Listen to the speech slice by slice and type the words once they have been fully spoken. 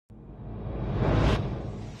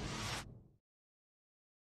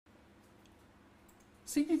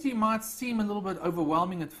CGT might seem a little bit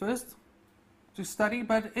overwhelming at first to study,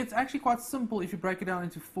 but it's actually quite simple if you break it down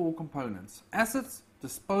into 4 components: assets,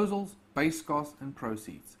 disposals, base cost, and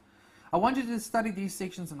proceeds. I want you to study these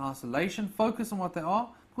sections in isolation, focus on what they are,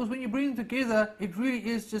 because when you bring them together, it really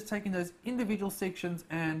is just taking those individual sections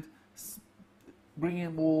and bringing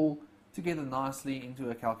them all together nicely into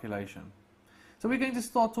a calculation. So we're going to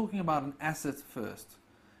start talking about an asset first.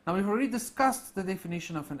 Now, we've already discussed the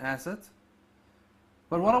definition of an asset,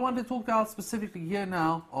 but what I want to talk about specifically here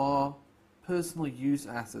now are personal use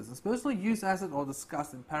assets. And personal use assets are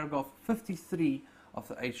discussed in paragraph 53 of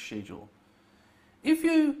the H schedule. If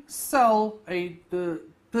you sell the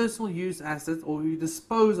personal use asset, or you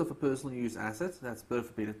dispose of a personal use asset, that's a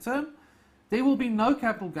better term, there will be no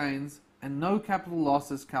capital gains and no capital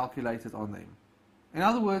losses calculated on them. In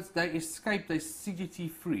other words, they escape, they're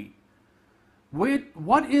CGT free.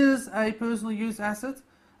 What is a personal use asset?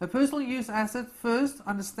 A personal use asset, first,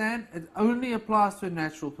 understand, it only applies to a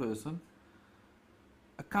natural person.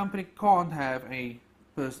 A company can't have a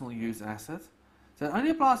personal use asset. So it only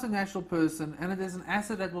applies to a natural person, and it is an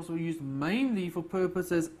asset that was used mainly for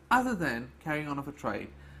purposes other than carrying on of a trade.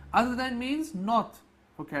 Other than means not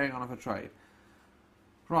for carrying on of a trade.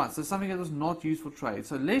 Right, so something that was not used for trade.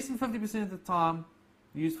 So less than 50% of the time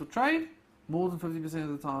used for trade, more than 50% of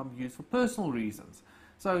the time used for personal reasons.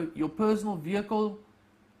 So your personal vehicle,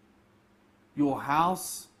 your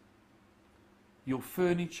house, your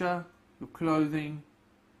furniture, your clothing,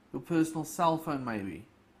 your personal cell phone maybe.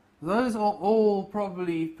 Those are all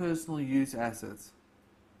probably personal use assets.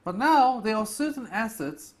 But now there are certain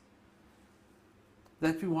assets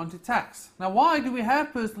that we want to tax. Now, why do we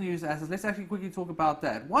have personal use assets? Let's actually quickly talk about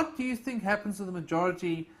that. What do you think happens to the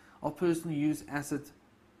majority of personal use asset,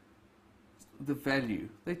 the value?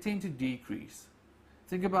 They tend to decrease.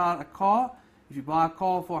 Think about a car. If you buy a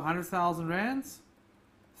car for 100,000 rands,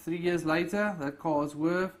 3 years later, that car is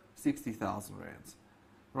worth 60,000 rands.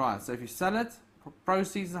 Right, so if you sell it,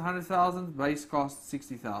 proceeds 100,000, base cost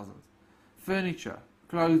 60,000. Furniture,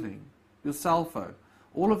 clothing, your cell phone,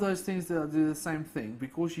 all of those things that do the same thing.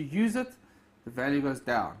 Because you use it, the value goes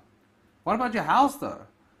down. What about your house though?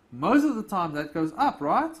 Most of the time that goes up,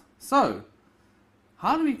 right? So,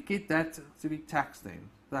 how do we get that to be taxed then?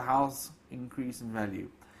 The house increase in value.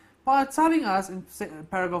 By telling us in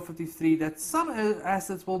paragraph 53 that some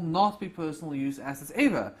assets will not be personal use assets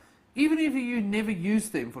ever, even if you never use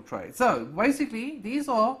them for trade. So basically, these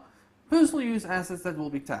are personal use assets that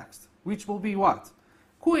will be taxed, which will be what?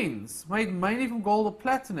 Coins made mainly from gold or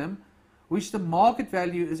platinum, which the market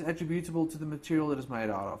value is attributable to the material it is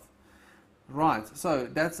made out of. Right, so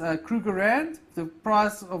that's a Kruger Rand. The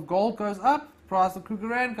price of gold goes up, the price of Kruger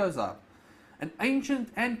Rand goes up. An ancient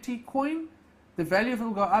antique coin, the value of it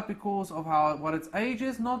will go up because of what its age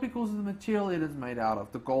is, not because of the material it is made out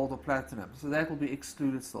of, the gold or platinum. So that will be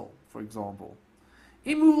excluded still, for example.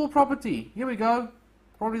 Immovable property, here we go.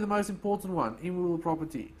 Probably the most important one, immovable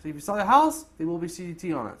property. So if you sell a house, there will be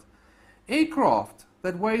CGT on it. Aircraft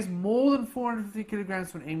that weighs more than 450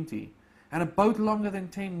 kilograms when empty, and a boat longer than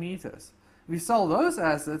 10 meters. If you sell those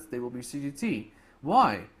assets, there will be CGT.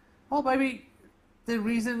 Why? Well, maybe the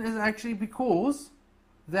reason is actually because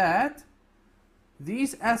that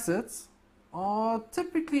these assets are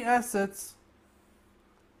typically assets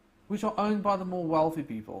which are owned by the more wealthy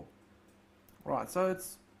people. Right, so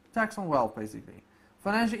it's tax on wealth basically.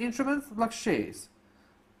 Financial instruments like shares.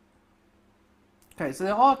 Okay, so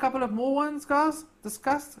there are a couple of more ones, guys,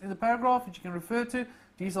 discussed in the paragraph which you can refer to.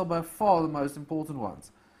 These are by far the most important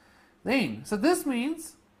ones. Then, so this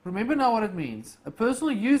means, remember now what it means. A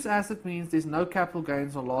personal use asset means there's no capital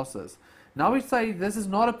gains or losses. Now we say this is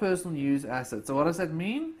not a personal use asset. So what does that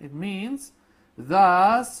mean? It means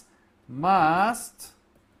thus must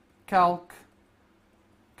calc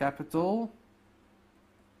capital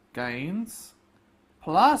gains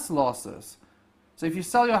plus losses. So if you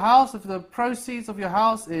sell your house, if the proceeds of your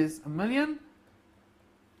house is $1 million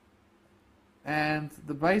and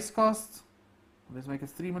the base cost, let's make it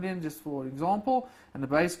 3 million just for example, and the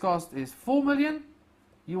base cost is 4 million,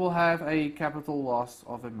 you will have a capital loss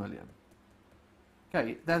of $1 million.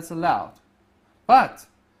 Okay, that's allowed. But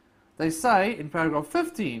they say in paragraph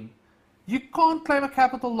 15, you can't claim a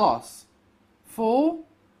capital loss for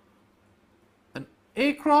an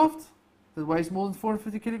aircraft that weighs more than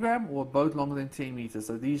 450 kilograms or a boat longer than 10 meters.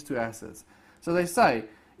 So these two assets. So they say,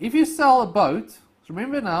 if you sell a boat,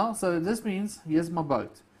 remember now, so this means, here's my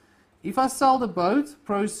boat. If I sell the boat,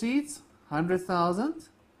 proceeds 100,000,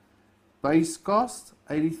 base cost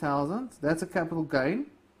 80,000, that's a capital gain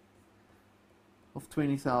of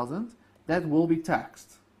 20,000, that will be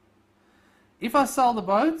taxed. If I sell the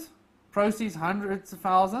boat, proceeds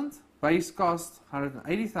 100,000, base cost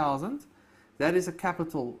 180,000. That is a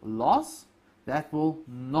capital loss. That will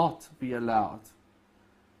not be allowed.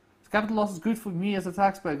 So capital loss is good for me as a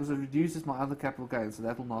taxpayer because it reduces my other capital gains, so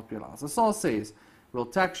that will not be allowed. So SARS says, we'll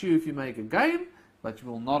tax you if you make a gain, but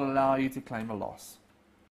we will not allow you to claim a loss.